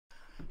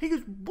Hey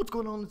guys, what's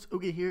going on? It's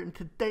Ogie here, and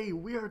today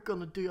we are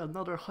going to do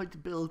another how to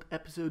build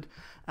episode.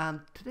 And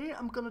today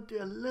I'm going to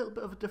do a little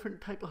bit of a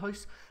different type of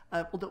house,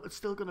 although it's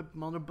still going to be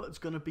modern, but it's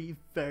going to be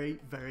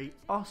very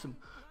awesome.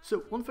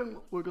 So one thing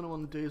we're going to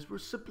want to do is we're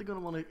simply going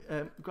to want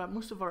to grab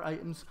most of our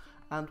items,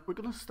 and we're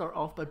going to start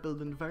off by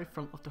building the very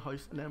front of the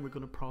house, and then we're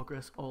going to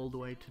progress all the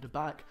way to the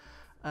back.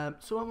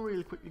 So what I'm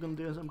really quickly going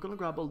to do is I'm going to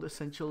grab all the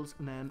essentials,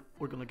 and then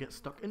we're going to get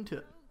stuck into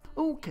it.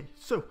 Okay,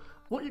 so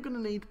what you're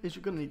going to need is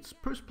you're going to need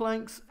spruce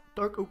planks,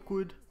 dark oak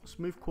wood,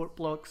 smooth quartz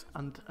blocks,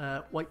 and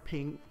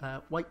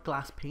white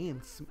glass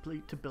panes,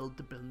 simply to build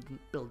the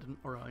building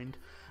around.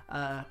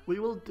 We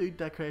will do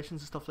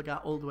decorations and stuff like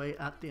that all the way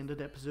at the end of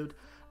the episode,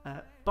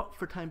 but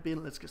for time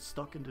being, let's get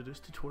stuck into this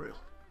tutorial.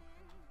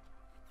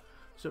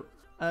 So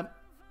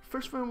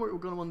first thing we're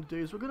going to want to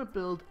do is we're going to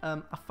build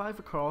a 5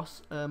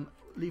 across,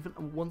 leaving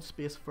one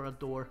space for a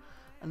door.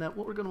 And then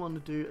what we're going to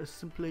want to do is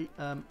simply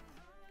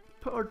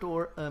put our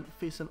door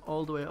facing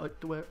all the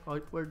way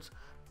outwards.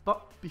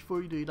 But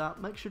before you do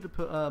that, make sure to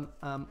put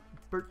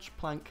birch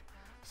plank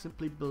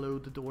simply below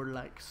the door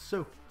like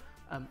so.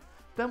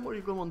 Then what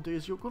you're going to want to do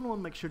is you're going to want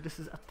to make sure this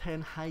is a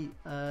 10 height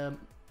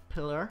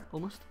pillar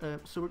almost.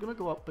 So we're going to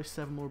go up by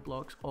 7 more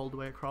blocks all the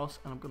way across,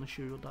 and I'm going to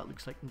show you what that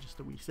looks like in just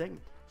a wee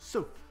second.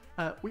 So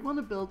we want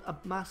to build a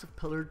massive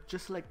pillar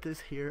just like this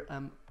here.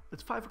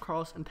 It's 5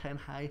 across and 10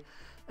 high,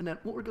 and then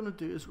what we're going to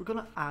do is we're going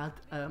to add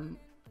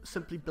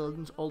simply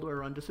buildings all the way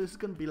around us. So this is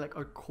going to be like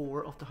our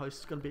core of the house.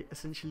 It's going to be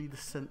essentially the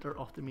center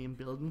of the main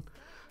building.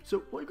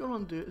 So what you're going to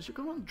want to do is you're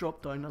going to want to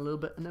drop down a little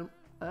bit, and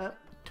then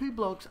 2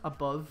 blocks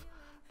above,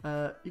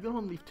 you're going to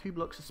want to leave 2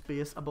 blocks of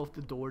space above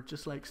the door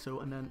just like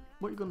so. And then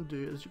what you're going to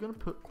do is you're going to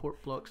put quartz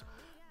blocks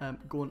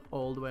going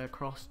all the way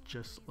across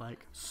just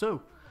like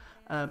so.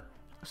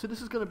 So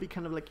this is going to be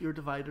kind of like your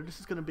divider.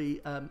 This is going to be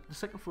the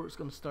second floor is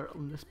going to start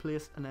on this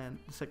place, and then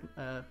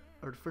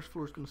the first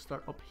floor is going to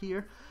start up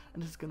here,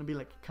 and this is going to be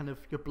like kind of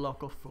your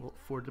block off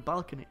for the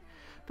balcony.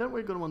 Then what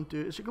you're going to want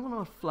to do is you're going to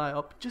want to fly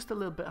up just a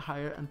little bit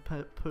higher and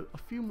put a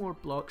few more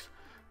blocks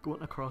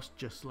going across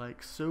just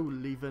like so,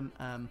 leaving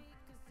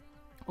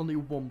only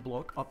 1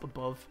 block up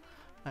above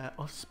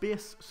of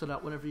space, so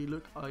that whenever you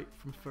look out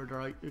from further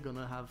out, you're going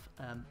to have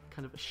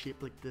kind of a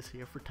shape like this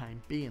here for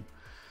time being.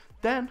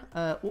 Then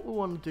what we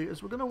want to do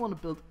is we're going to want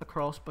to build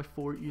across by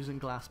 4 using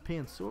glass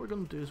panes. So what we're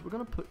going to do is we're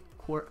going to put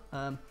we're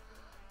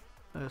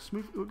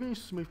going to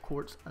use smooth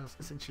quartz as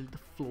essentially the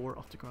floor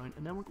of the ground,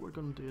 and then what we're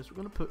going to do is we're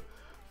going to put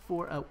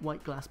 4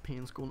 white glass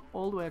panes going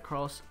all the way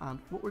across. And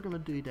what we're going to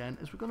do then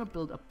is we're going to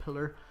build a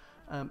pillar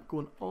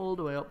going all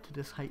the way up to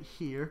this height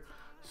here.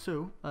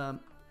 So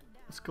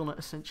it's going to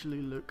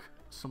essentially look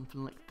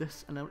something like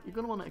this, and then you're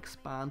going to want to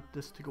expand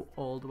this to go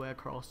all the way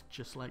across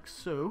just like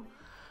so.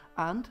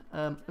 And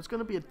it's going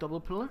to be a double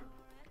pillar.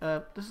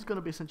 This is going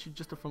to be essentially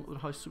just the front of the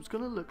house, so it's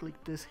going to look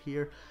like this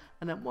here.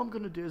 And then what I'm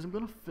going to do is I'm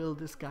going to fill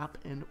this gap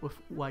in with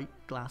white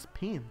glass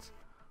panes.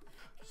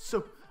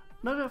 So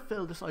now that I've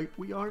filled this out,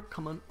 we are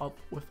coming up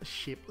with a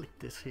shape like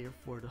this here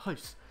for the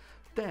house.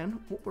 Then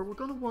what we're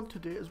going to want to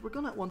do is we're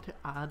going to want to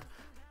add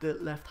the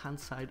left hand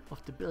side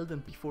of the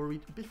building. Before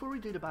we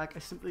do the back, I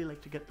simply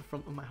like to get the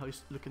front of my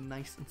house looking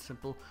nice and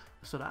simple,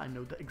 so that I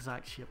know the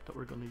exact shape that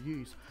we're going to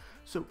use.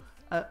 So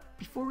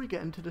before we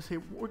get into this here,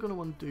 what we're going to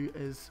want to do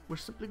is we're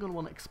simply going to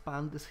want to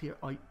expand this here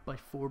out by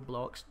 4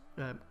 blocks,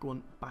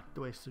 going back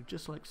the way, so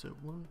just like so,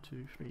 1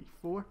 2 3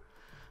 4,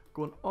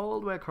 going all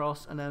the way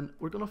across, and then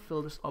we're going to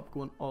fill this up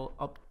going all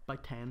up by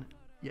 10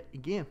 yet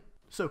again.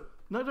 So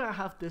now that I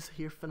have this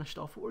here finished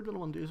off, what we're going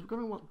to want to do is we're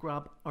going to want to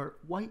grab our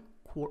white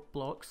quartz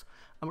blocks,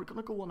 and we're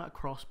going to go on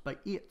across by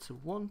 8, so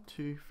 1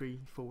 2 3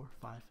 4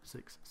 5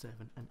 6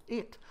 7 and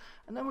 8,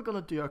 and then we're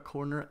going to do our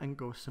corner and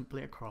go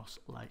simply across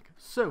like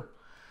so.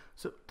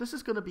 So this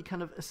is going to be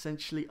kind of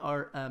essentially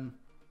our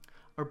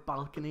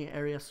balcony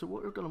area. So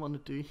what we're going to want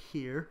to do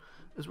here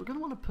is we're going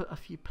to want to put a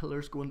few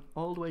pillars going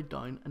all the way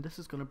down, and this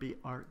is going to be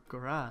our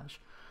garage.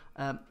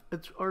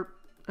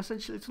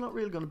 Essentially it's not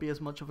really going to be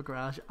as much of a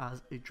garage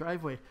as a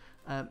driveway,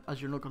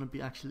 as you're not going to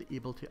be actually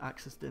able to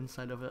access the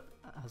inside of it,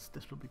 as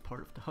this will be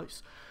part of the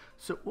house.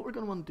 So what we're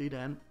going to want to do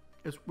then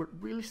is we're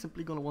really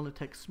simply going to want to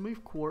take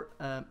smooth quartz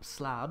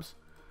slabs,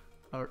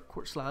 or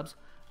quartz slabs,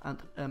 and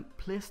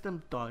place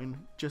them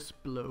down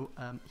just below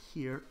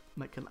here,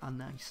 making a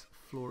nice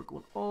floor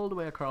going all the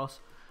way across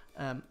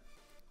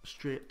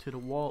straight to the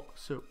wall.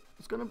 So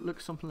it's going to look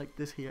something like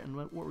this here, and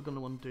what we're going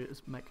to want to do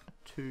is make a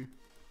 2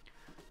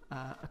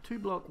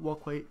 block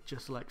walkway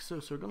just like so.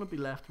 So we're going to be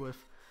left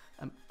with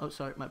oh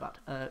sorry, my bad,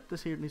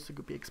 this here needs to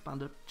be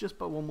expanded just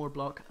by 1 more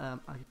block.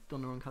 I've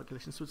done the wrong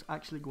calculation, so it's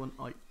actually going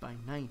out by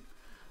 9.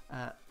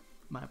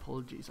 My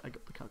apologies, I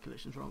got the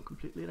calculations wrong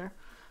completely there.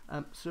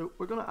 So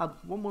we're going to add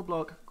 1 more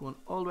block going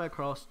all the way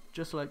across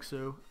just like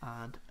so,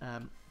 and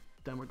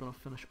then we're going to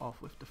finish off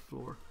with the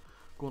floor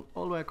going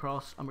all the way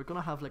across, and we're going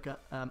to have like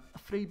a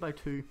 3 by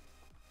 2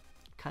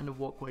 kind of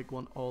walkway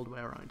going all the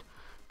way around.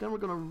 Then we're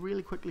going to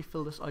really quickly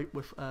fill this out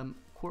with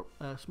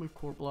smooth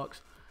quartz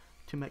blocks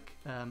to make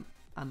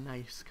a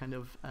nice kind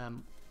of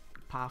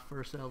path for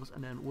ourselves,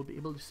 and then we'll be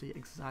able to see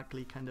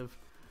exactly kind of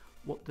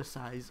what the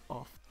size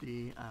of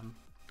the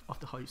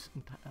house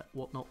and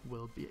whatnot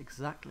will be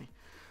exactly.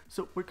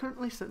 So we're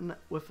currently sitting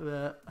with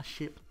a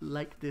shape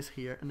like this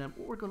here, and then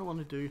what we're going to want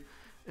to do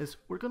is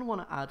we're going to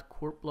want to add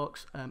quartz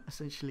blocks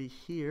essentially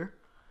here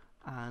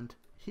and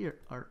here.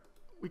 Or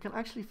we can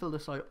actually fill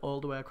this out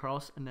all the way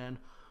across, and then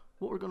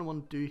what we're going to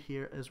want to do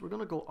here is we're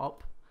going to go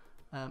up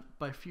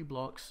by a few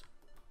blocks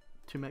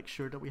to make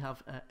sure that we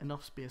have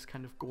enough space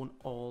kind of going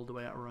all the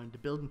way around the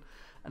building.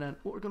 And then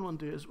what we're going to want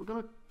to do is we're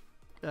going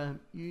to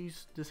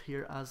use this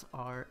here as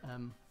our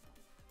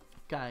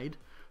guide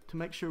to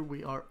make sure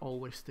we are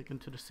always sticking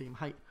to the same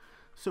height.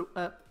 So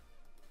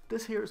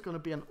this here is going to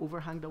be an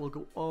overhang that will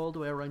go all the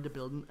way around the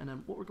building, and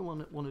then what we're going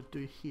to want to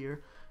do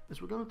here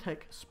is we're going to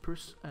take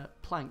spruce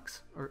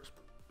planks or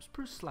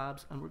spruce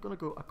slabs, and we're going to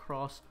go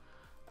across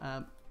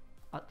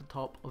at the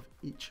top of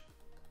each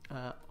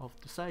of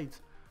the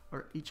sides,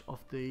 or each of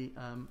the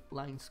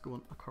lines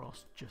going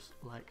across just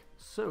like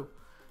so.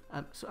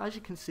 So as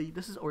you can see,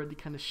 this is already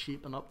kind of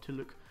shaping up to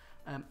look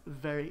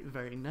very,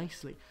 very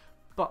nicely.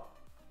 But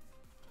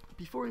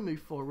before we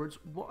move forwards,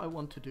 what I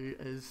want to do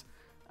is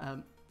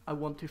I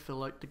want to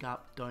fill out the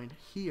gap down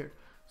here.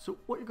 So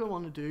what you're going to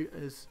want to do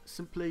is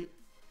simply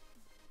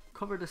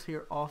cover this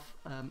here off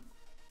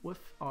with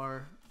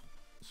our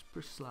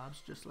spruce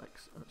slabs, just like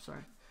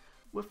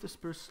with the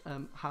spruce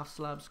half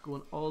slabs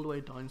going all the way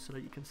down, so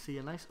that you can see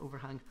a nice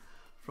overhang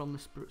from the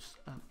spruce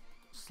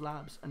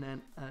slabs. And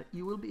then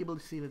you will be able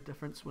to see the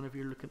difference whenever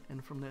you're looking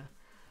in from the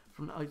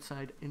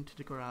outside into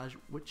the garage,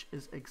 which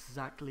is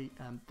exactly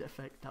the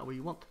effect that we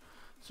want.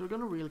 So we're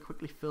going to really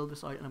quickly fill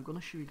this out, and I'm going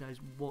to show you guys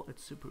what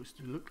it's supposed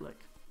to look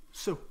like.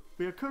 So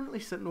we are currently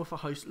sitting with a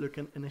house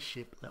looking in a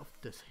shape like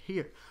this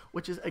here,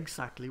 which is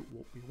exactly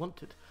what we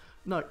wanted.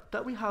 Now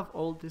that we have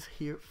all this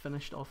here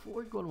finished off, what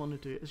we're going to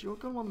want to do is you're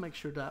going to want to make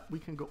sure that we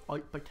can go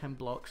out by 10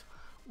 blocks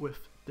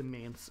with the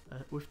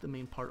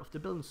main part of the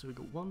building. So we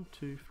go 1,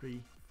 2,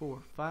 3, 4,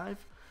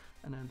 5,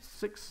 and then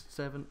 6,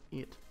 7,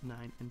 8,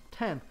 9, and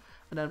 10.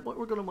 And then what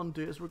we're going to want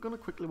to do is we're going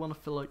to quickly want to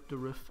fill out the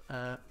roof.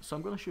 So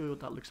I'm going to show you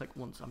what that looks like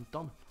once I'm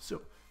done.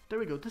 So there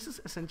we go. This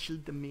is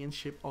essentially the main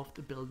shape of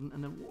the building.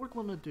 And then what we're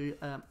going to do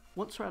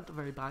once we're at the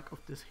very back of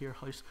this here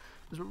house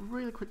is we're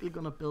really quickly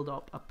going to build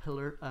up a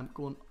pillar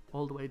going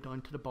all the way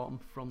down to the bottom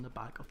from the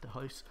back of the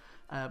house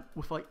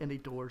without any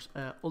doors.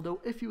 Although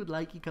if you would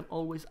like, you can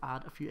always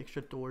add a few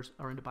extra doors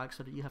around the back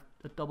so that you have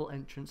a double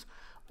entrance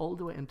all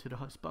the way into the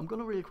house. But I'm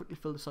going to really quickly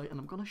fill this out, and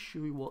I'm going to show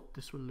you what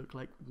this will look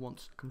like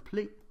once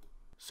complete.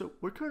 So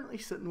we're currently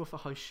sitting with a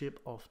house shape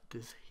of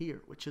this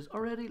here, which is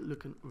already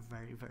looking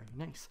very, very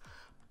nice.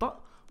 But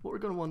what we're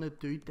going to want to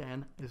do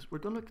then is we're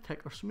going to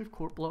take our smooth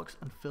quartz blocks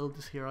and fill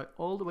this here out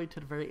all the way to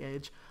the very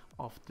edge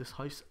of this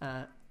house.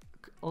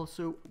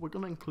 Also, we're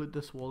going to include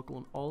this wall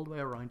going all the way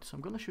around, so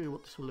I'm going to show you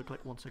what this will look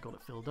like once I got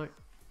it filled out.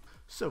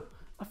 So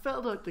I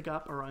filled out the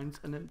gap around,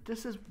 and then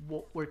this is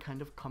what we're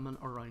kind of coming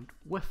around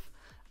with.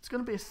 It's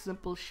going to be a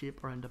simple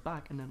shape around the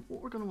back, and then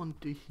what we're going to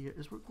want to do here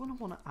is we're going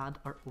to want to add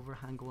our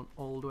overhang going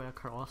all the way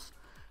across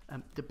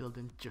the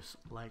building just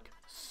like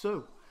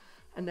so.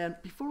 And then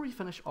before we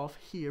finish off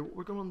here, what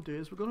we're going to do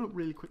is we're going to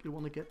really quickly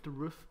want to get the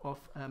roof of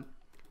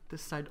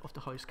this side of the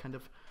house kind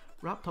of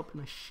wrapped up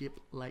in a shape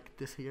like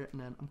this here, and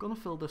then I'm going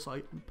to fill this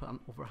out and put an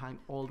overhang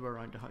all the way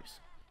around the house.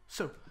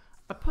 So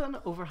I put an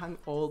overhang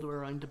all the way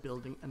around the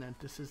building, and then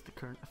this is the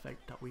current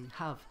effect that we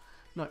have.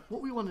 Now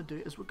what we want to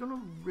do is we're going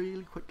to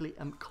really quickly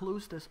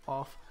close this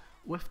off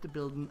with the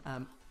building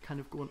kind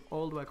of going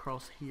all the way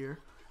across here.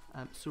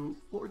 So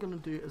what we're going to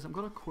do is I'm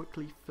going to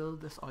quickly fill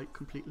this out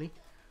completely,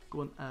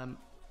 going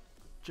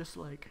just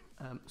like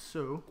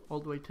so, all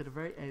the way to the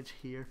very edge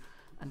here,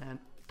 and then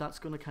that's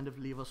going to kind of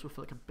leave us with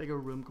like a bigger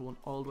room going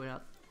all the way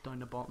out down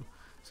the bottom.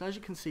 So as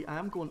you can see, I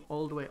am going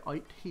all the way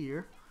out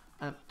here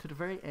to the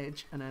very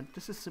edge, and then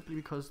this is simply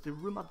because the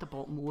room at the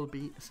bottom will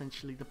be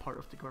essentially the part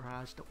of the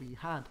garage that we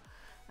had.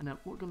 And then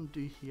what we're going to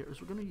do here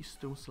is we're going to use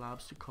stone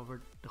slabs to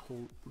cover the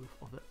whole roof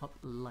of it up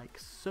like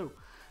so.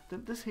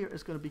 Then this here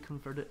is going to be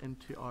converted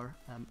into our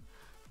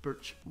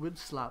birch wood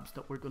slabs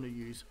that we're going to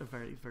use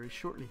very, very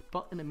shortly.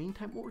 But in the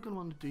meantime, what we're going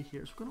to want to do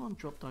here is we're going to want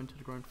to drop down to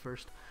the ground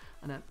first,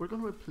 and then we're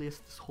going to replace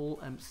this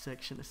whole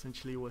section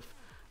essentially with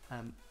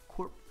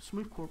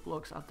smooth quartz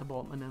blocks at the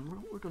bottom. And then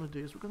what we're going to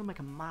do is we're going to make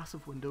a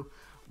massive window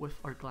with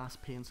our glass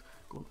panes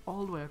going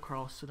all the way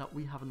across, so that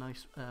we have a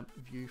nice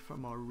view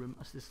from our room,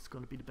 as this is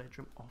going to be the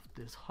bedroom of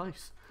this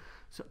house.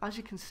 So as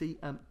you can see,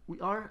 we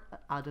are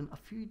adding a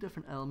few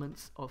different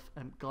elements of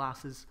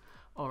glasses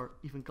or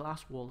even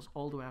glass walls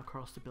all the way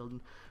across the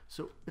building,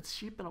 so it's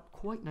shaping up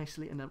quite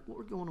nicely. And then what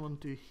we're going to want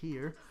to do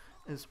here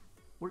is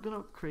we're going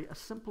to create a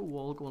simple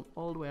wall going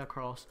all the way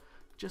across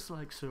just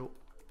like so,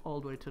 all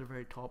the way to the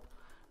very top.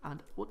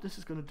 And what this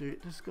is going to do,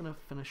 this is going to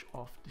finish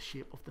off the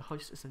shape of the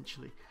house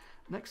essentially.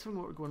 Next thing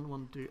what we're going to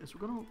want to do is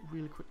we're going to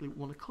really quickly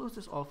want to close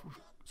this off with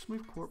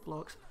smooth quartz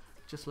blocks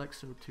just like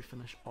so to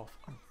finish off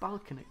our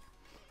balcony.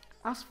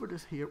 As for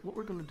this here, what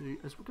we're going to do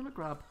is we're going to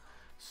grab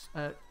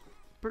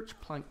birch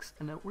planks,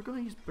 and then we're going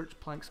to use birch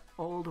planks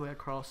all the way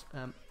across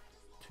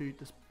to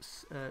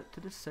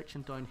this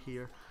section down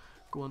here,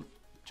 going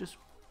just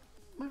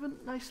moving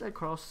nicely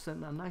across,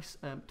 setting a nice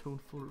tone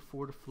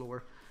for the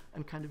floor,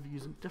 and kind of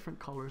using different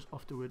colours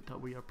of the wood that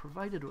we are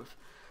provided with.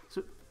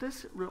 So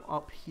this room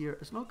up here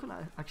is not going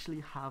to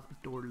actually have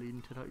a door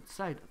leading to the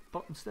outside,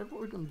 but instead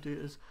what we're going to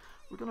do is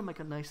we're going to make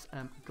a nice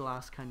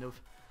glass kind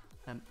of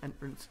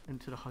entrance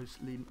into the house,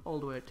 leading all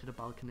the way out to the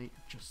balcony,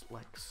 just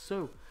like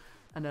so.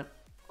 And then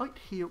out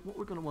here, what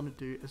we're going to want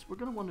to do is we're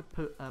going to want to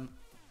put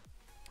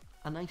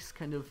a nice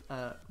kind of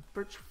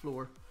birch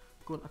floor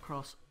going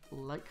across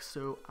like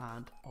so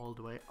and all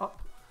the way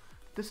up.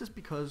 This is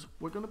because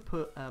we're going to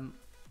put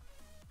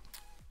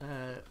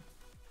a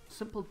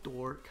simple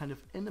door kind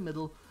of in the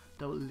middle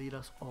that will lead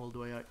us all the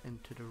way out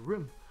into the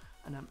room.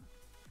 And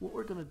what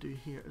we're going to do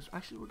here is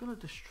actually we're going to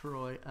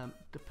destroy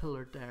the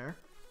pillar there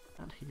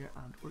and here,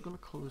 and we're going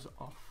to close it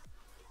off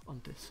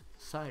on this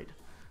side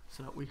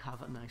so that we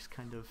have a nice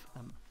kind of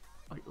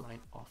outline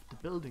of the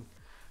building.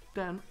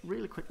 Then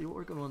really quickly what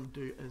we're going to want to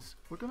do is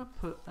we're going to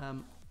put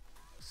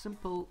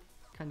simple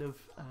kind of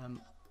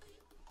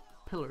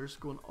pillars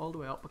going all the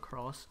way up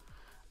across,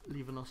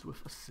 leaving us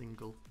with a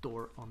single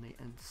door on the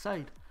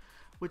inside,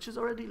 which is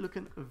already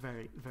looking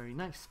very, very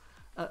nice.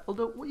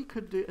 Although what you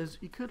could do is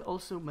you could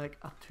also make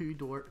a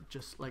 2-door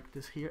just like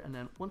this here, and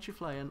then once you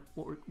fly in,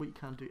 what you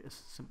can do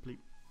is simply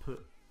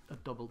put a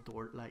double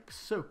door like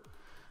so.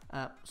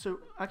 So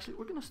actually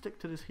we're going to stick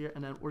to this here,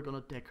 and then we're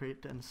going to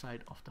decorate the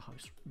inside of the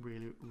house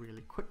really,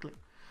 really quickly.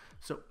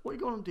 So what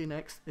you're going to do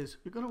next is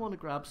you're going to want to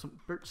grab some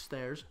birch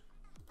stairs,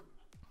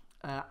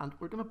 and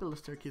we're going to build a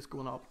staircase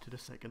going up to the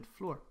second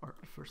floor, or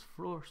first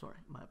floor, sorry,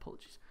 my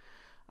apologies.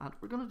 And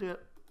we're going to do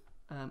it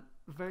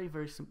very,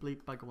 very simply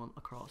by going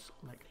across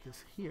like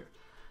this here.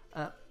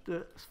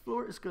 The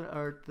floor is going to,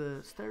 or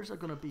the stairs are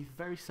going to be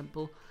very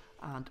simple,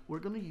 and we're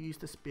going to use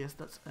the space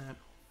that's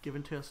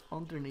given to us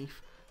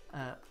underneath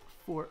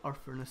for our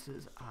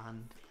furnaces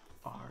and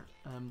our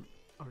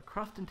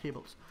crafting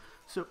tables.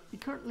 So we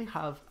currently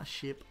have a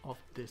shape of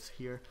this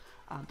here,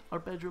 and our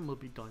bedroom will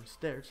be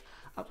downstairs.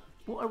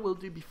 What I will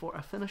do before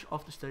I finish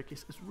off the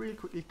staircase is really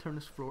quickly turn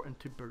this floor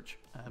into birch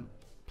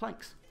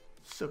planks.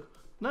 So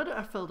now that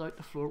I've filled out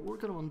the floor, what we're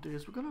going to want to do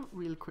is we're going to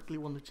really quickly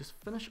want to just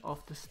finish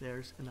off the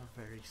stairs in a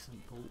very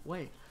simple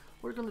way.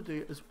 What we're going to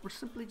do is we're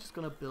simply just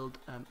going to build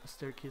a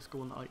staircase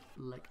going out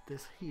like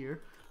this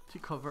here to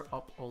cover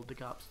up all the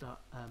gaps that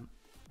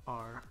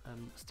our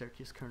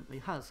staircase currently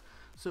has.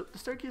 So the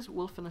staircase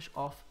will finish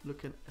off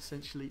looking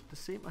essentially the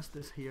same as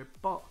this here,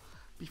 but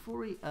before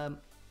we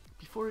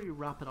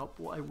wrap it up,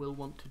 what I will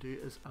want to do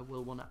is I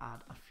will want to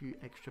add a few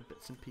extra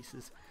bits and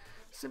pieces,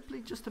 simply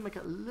just to make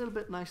it a little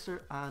bit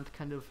nicer and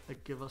kind of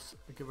give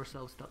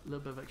ourselves that little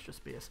bit of extra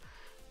space.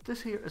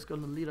 This here is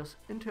going to lead us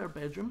into our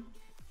bedroom.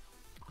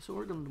 So what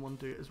we're going to want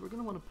to do is we're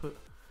going to want to put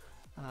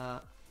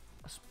a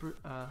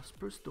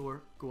spruce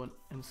door going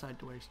inside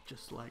the waist,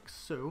 just like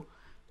so,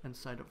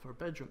 inside of our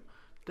bedroom.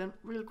 Then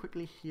really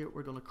quickly here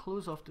we're going to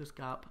close off this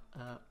gap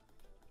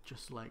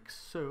just like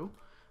so,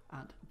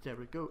 and there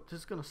we go. This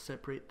is going to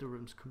separate the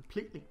rooms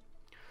completely.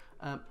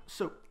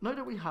 So now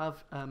that we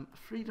have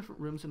 3 different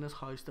rooms in this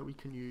house that we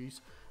can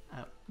use,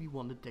 we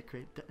want to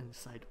decorate the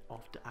inside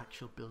of the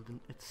actual building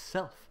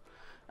itself.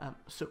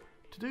 So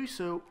to do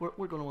so, what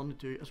we're going to want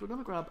to do is we're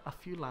going to grab a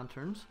few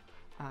lanterns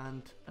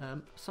and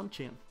some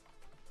chain.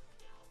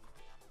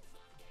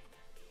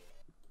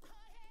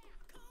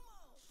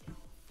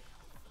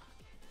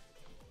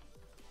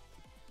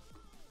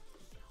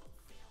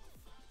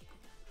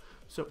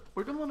 So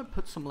we're going to want to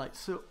put some lights.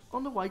 So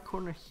on the white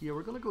corner here,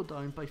 we're going to go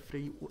down by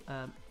 3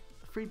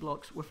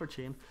 blocks with our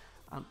chain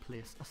and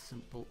place a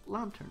simple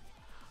lantern.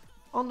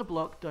 On the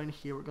block down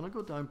here, we're going to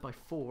go down by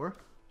 4,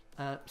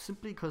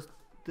 simply because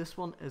this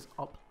one is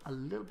up a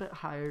little bit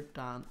higher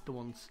than the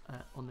ones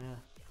on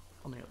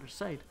the other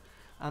side.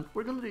 And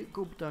we're going to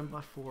go down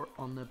by 4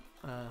 on the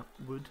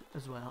wood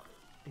as well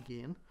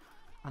again.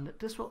 And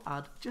this will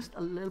add just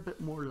a little bit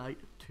more light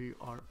to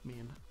our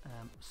main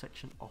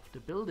section of the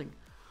building.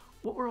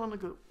 What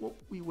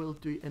we will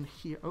do in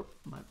here, oh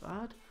my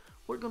bad,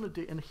 what we're going to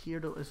do in here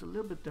though is a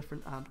little bit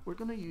different, and we're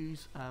going to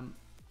use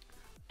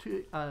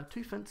 2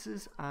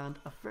 fences and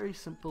a very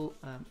simple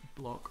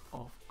block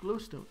of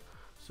glowstone.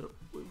 So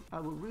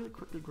I will really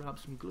quickly grab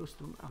some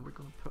glowstone, and we're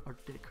going to put our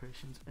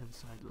decorations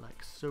inside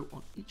like so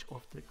on each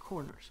of the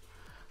corners.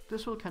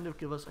 This will kind of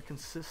give us a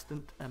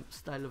consistent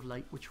style of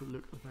light, which will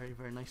look very,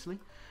 very nicely.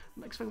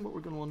 Next thing what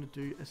we're going to want to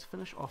do is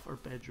finish off our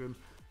bedroom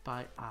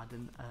by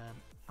adding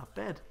a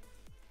bed.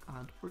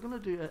 And we're going to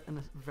do it in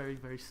a very,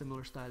 very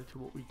similar style to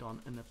what we've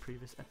done in the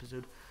previous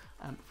episode.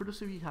 For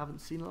those of you who haven't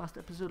seen the last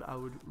episode, I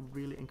would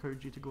really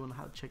encourage you to go and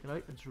check it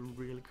out. It's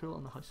really cool,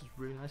 and the house is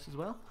really nice as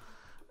well.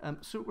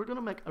 So we're going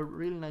to make a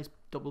really nice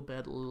double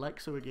bed like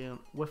so again,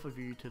 with a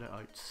view to the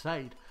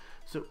outside.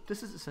 So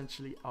this is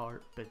essentially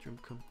our bedroom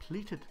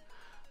completed.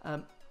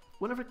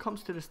 Whenever it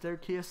comes to the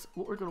staircase,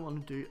 what we're going to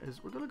want to do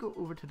is we're going to go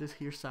over to this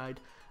here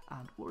side,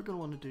 and what we're going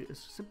to want to do is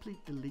simply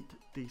delete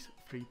these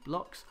 3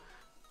 blocks.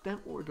 Then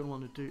what we're going to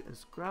want to do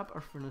is grab our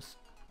furnace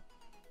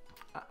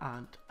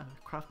and a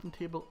crafting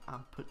table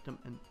and put them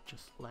in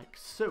just like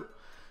so.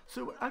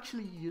 So we're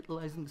actually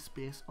utilizing the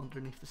space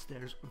underneath the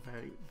stairs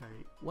very,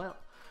 very well.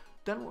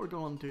 Then what we're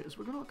going to do is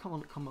we're going to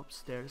come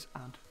upstairs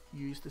and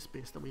use the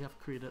space that we have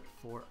created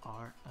for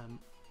our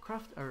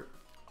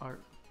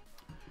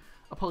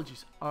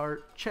our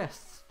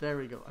chests. There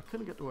we go. I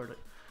couldn't get the word out.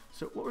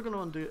 So what we're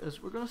going to do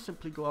is we're going to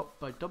simply go up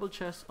by double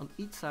chests on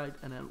each side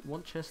and then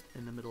one chest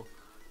in the middle,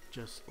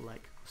 just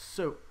like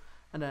so.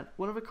 And then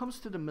whenever it comes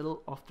to the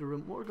middle of the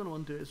room, what we're going to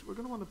want to do is we're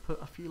going to want to put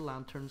a few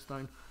lanterns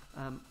down.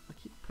 I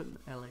keep putting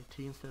LAT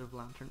instead of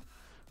lantern.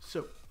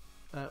 So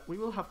we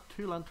will have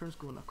 2 lanterns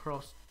going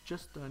across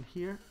just down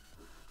here.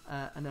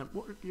 And then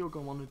what you're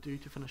going to want to do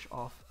to finish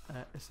off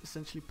is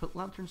essentially put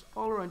lanterns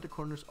all around the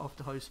corners of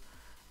the house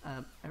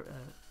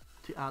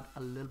to add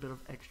a little bit of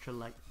extra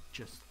light,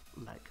 just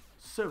like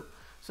so.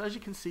 So as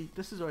you can see,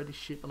 this is already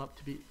shaping up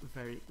to be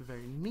very,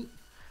 very neat.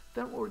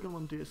 Then what we're going to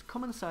want to do is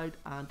come inside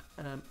and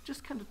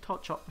just kind of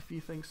touch up a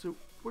few things. So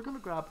we're going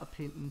to grab a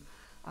painting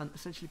and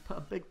essentially put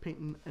a big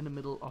painting in the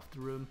middle of the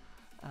room,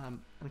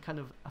 and kind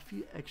of a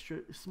few extra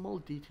small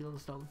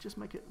details that will just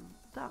make it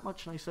that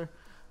much nicer.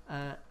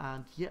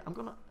 And yeah, I'm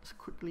going to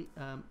quickly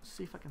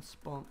see if I can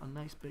spawn a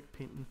nice big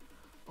painting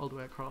all the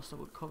way across that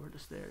will cover the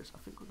stairs. I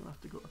think we're going to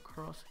have to go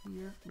across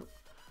here. Nope,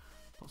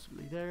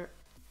 possibly there.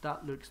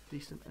 That looks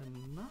decent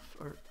enough,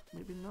 or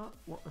maybe not.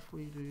 What if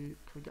we do,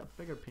 can we get a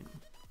bigger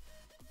painting?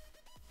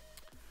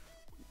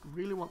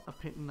 Really want a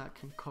painting that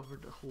can cover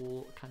the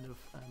whole kind of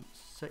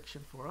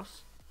section for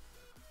us.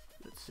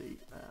 Let's see,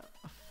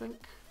 I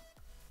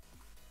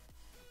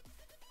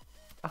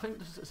think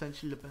this is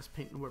essentially the best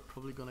painting we're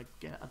probably going to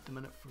get at the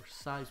minute for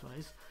size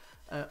wise,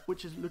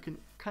 which is looking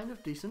kind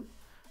of decent.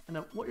 And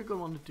then what you're going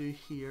to want to do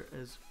here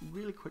is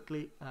really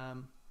quickly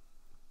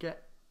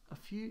get a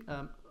few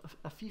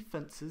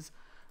fences,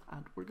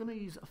 and we're going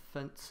to use a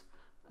fence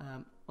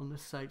on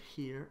this side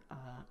here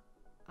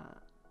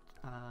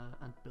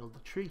and build a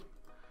tree,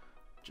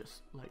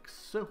 just like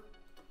so.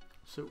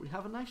 So we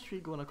have a nice tree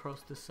going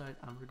across this side,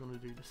 and we're going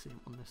to do the same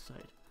on this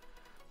side.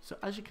 So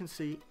as you can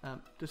see,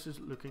 this is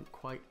looking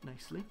quite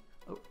nicely.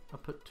 Oh, I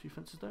put 2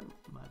 fences down,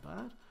 my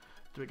bad.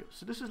 There we go.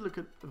 So this is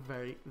looking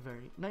very,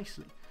 very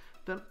nicely.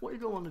 Then what you're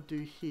going to want to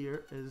do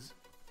here is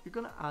you're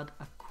going to add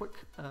a quick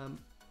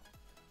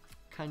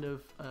kind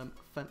of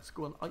fence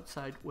going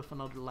outside with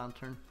another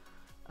lantern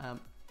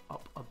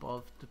up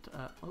above the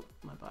oh,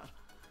 my bad.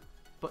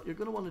 But you're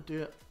going to want to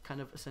do it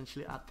kind of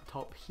essentially at the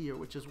top here,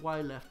 which is why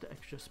I left the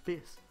extra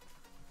space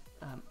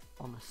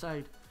on the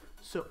side.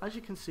 So as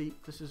you can see,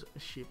 this is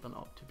shaping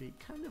up to be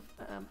kind of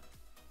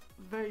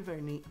very,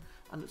 very neat,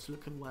 and it's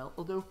looking well.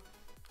 Although,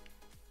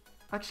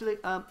 actually,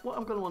 what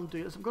I'm going to want to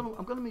do is I'm going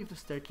to move the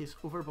staircase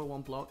over by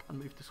 1 block and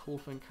move this whole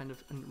thing kind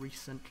of and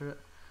recenter it,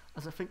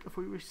 as I think if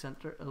we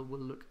recenter it will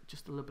look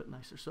just a little bit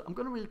nicer. So I'm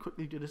going to really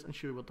quickly do this and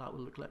show you what that will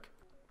look like.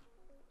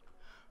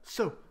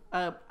 So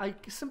I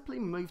simply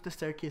moved the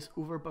staircase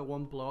over by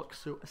 1 block,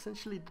 so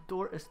essentially the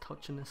door is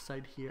touching this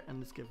side here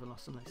and is giving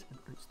us a nice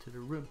entrance to the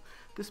room.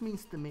 This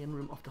means the main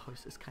room of the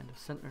house is kind of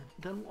centered.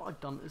 Then what I've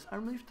done is I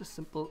removed the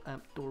simple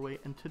doorway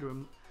into the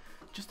room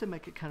just to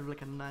make it kind of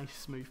like a nice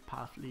smooth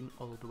path leading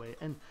all the way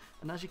in.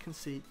 And as you can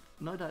see,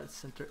 now that it's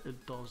centered,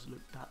 it does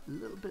look that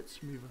little bit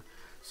smoother.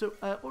 So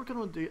what we're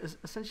going to do is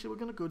essentially we're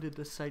going to go to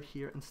this side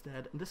here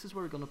instead, and this is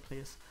where we're going to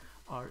place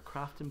our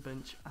crafting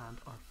bench and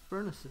our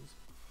furnaces.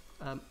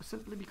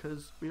 Simply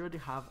because we already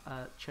have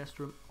a chest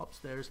room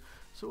upstairs,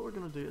 so what we're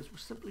going to do is we're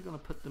simply going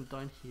to put them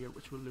down here,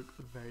 which will look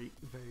very,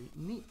 very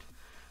neat.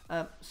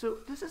 So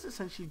this is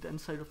essentially the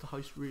inside of the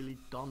house really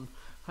done.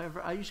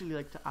 However, I usually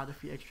like to add a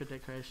few extra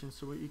decorations,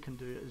 so what you can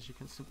do is you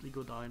can simply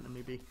go down and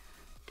maybe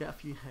get a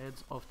few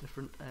heads of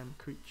different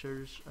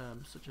creatures,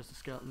 such as the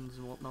skeletons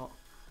and whatnot,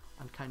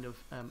 and kind of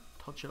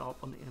touch it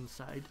up on the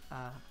inside.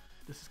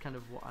 This is kind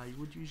of what I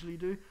would usually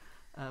do.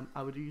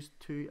 I would use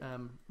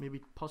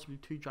possibly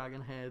two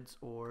dragon heads,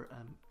 or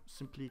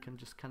simply you can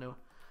just kind of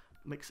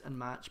mix and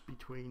match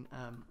between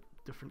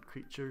different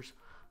creatures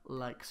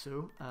like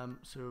so.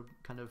 So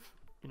kind of,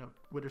 you know,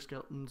 wither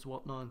skeletons,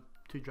 whatnot, and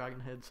 2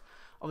 dragon heads.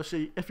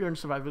 Obviously, if you're in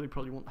survival, you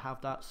probably won't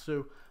have that.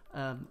 So,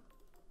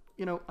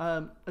 you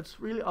know, it's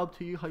really up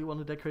to you how you want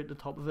to decorate the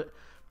top of it.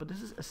 But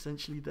this is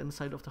essentially the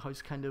inside of the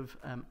house kind of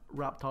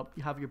wrapped up.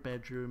 You have your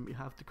bedroom, you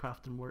have the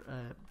crafting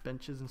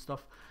benches and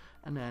stuff.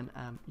 And then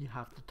you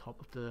have the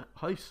top of the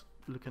house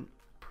looking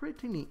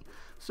pretty neat.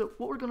 So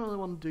what we're going to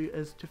want to do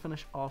is, to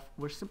finish off,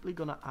 we're simply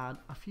going to add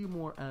a few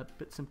more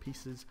bits and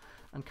pieces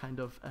and kind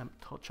of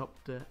touch up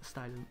the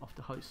styling of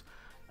the house,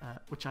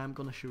 which I'm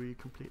going to show you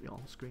completely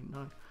on screen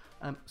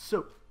now.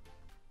 So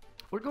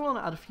we're going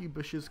to add a few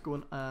bushes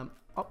going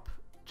up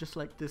just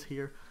like this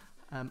here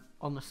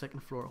on the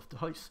 2nd floor of the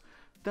house.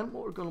 Then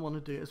what we're going to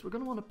want to do is we're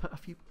going to want to put a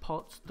few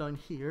pots down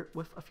here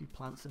with a few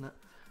plants in it,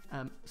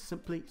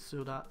 simply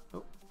so that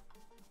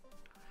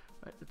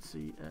right, let's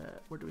see,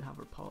 where do we have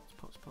our pots?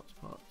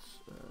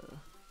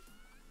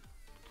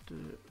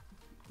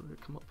 Will they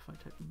come up if I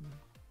type in?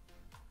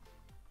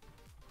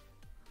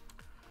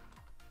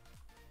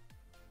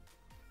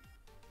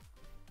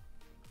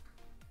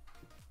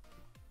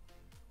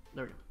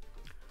 There we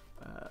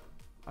go.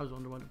 I was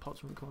wondering why the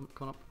pots weren't coming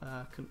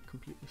up. Couldn't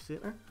completely see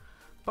it there.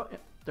 But yeah,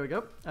 there we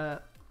go.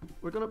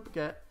 We're going to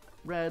get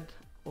red,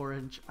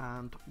 orange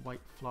and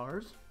white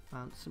flowers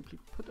and simply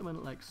put them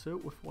in like so,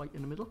 with white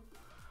in the middle.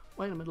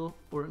 White in the middle,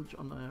 orange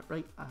on the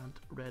right and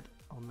red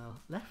on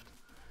the left.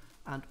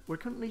 And we're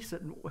currently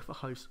sitting with a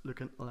house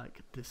looking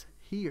like this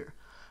here.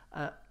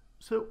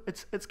 So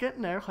it's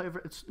getting there,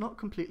 however it's not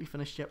completely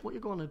finished yet. What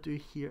you're going to do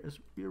here is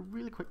you're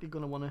really quickly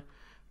going to want to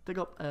dig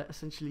up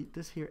essentially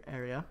this here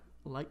area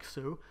like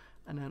so,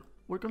 and then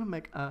we're going to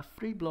make a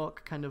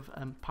 3-block kind of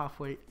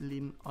pathway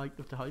leading out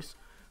of the house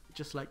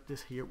just like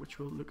this here, which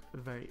will look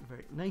very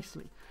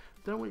nicely.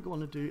 Then what you're going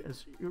to do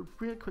is you're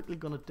really quickly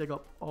going to dig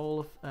up all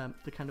of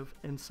the kind of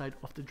inside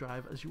of the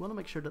drive, as you want to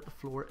make sure that the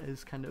floor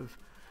is kind of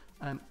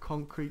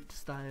concrete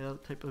style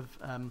type of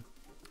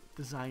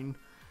design,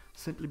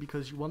 simply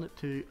because you want it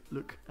to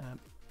look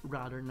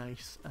rather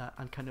nice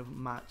and kind of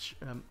match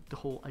the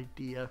whole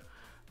idea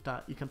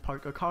that you can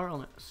park a car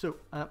on it. So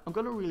I'm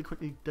going to really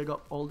quickly dig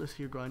up all this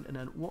here ground, and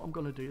then what I'm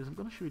going to do is I'm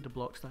going to show you the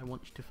blocks that I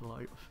want you to fill out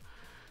with.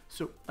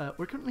 So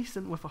we're currently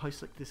sitting with a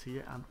house like this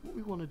here, and what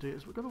we want to do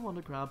is we're going to want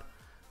to grab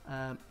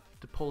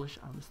the Polish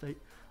andesite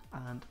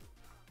and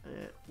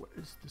what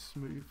is the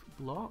smooth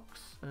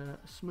blocks?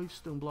 Smooth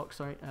stone blocks,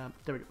 sorry.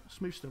 There we go,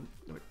 smooth stone.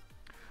 There we go.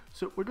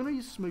 So we're going to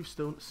use smooth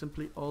stone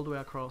simply all the way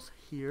across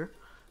here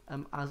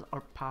as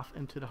our path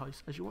into the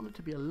house, as you want it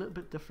to be a little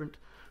bit different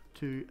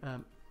to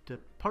the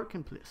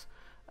parking place.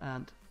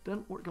 And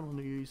then what we're going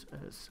to use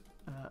is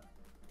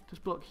this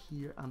block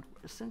here, and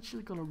we're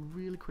essentially going to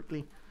really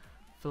quickly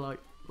fill out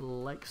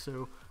like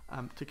so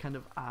to kind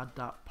of add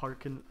that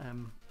parking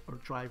or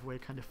driveway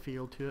kind of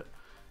feel to it.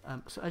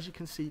 So as you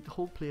can see, the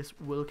whole place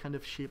will kind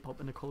of shape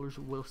up and the colours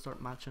will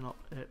start matching up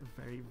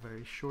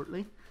very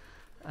shortly.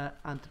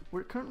 And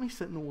we're currently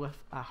sitting with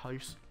a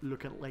house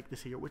looking like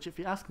this here, which if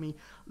you ask me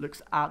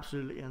looks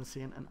absolutely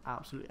insane and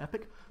absolutely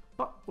epic.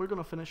 But we're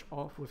going to finish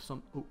off with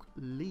some oak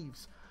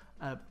leaves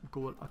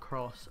going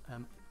across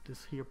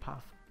this here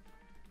path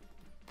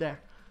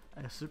there,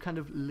 so kind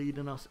of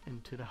leading us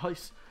into the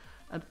house.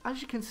 And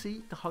as you can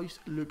see, the house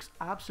looks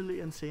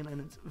absolutely insane and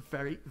it's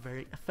very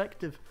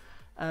effective.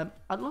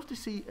 I'd love to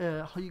see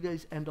how you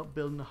guys end up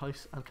building the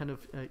house and kind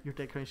of your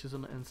decorations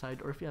on the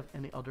inside, or if you have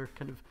any other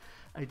kind of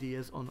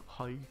ideas on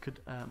how you could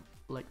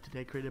like to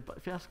decorate it. But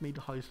if you ask me,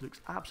 the house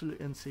looks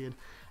absolutely insane,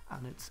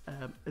 and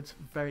it's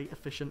very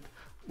efficient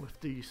with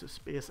the use of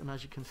space. And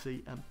as you can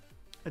see,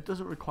 it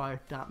doesn't require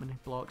that many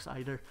blocks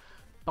either,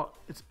 but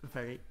it's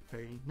very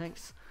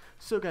nice.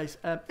 So guys,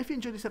 if you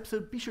enjoyed this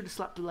episode, be sure to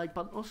slap the like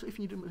button. Also, if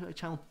you're new to my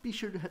channel, be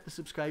sure to hit the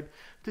subscribe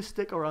to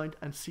stick around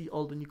and see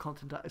all the new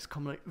content that is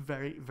coming out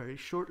very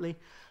shortly.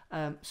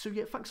 So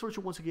yeah, thanks so much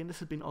once again. This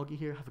has been Augie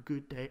here. Have a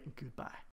good day and goodbye.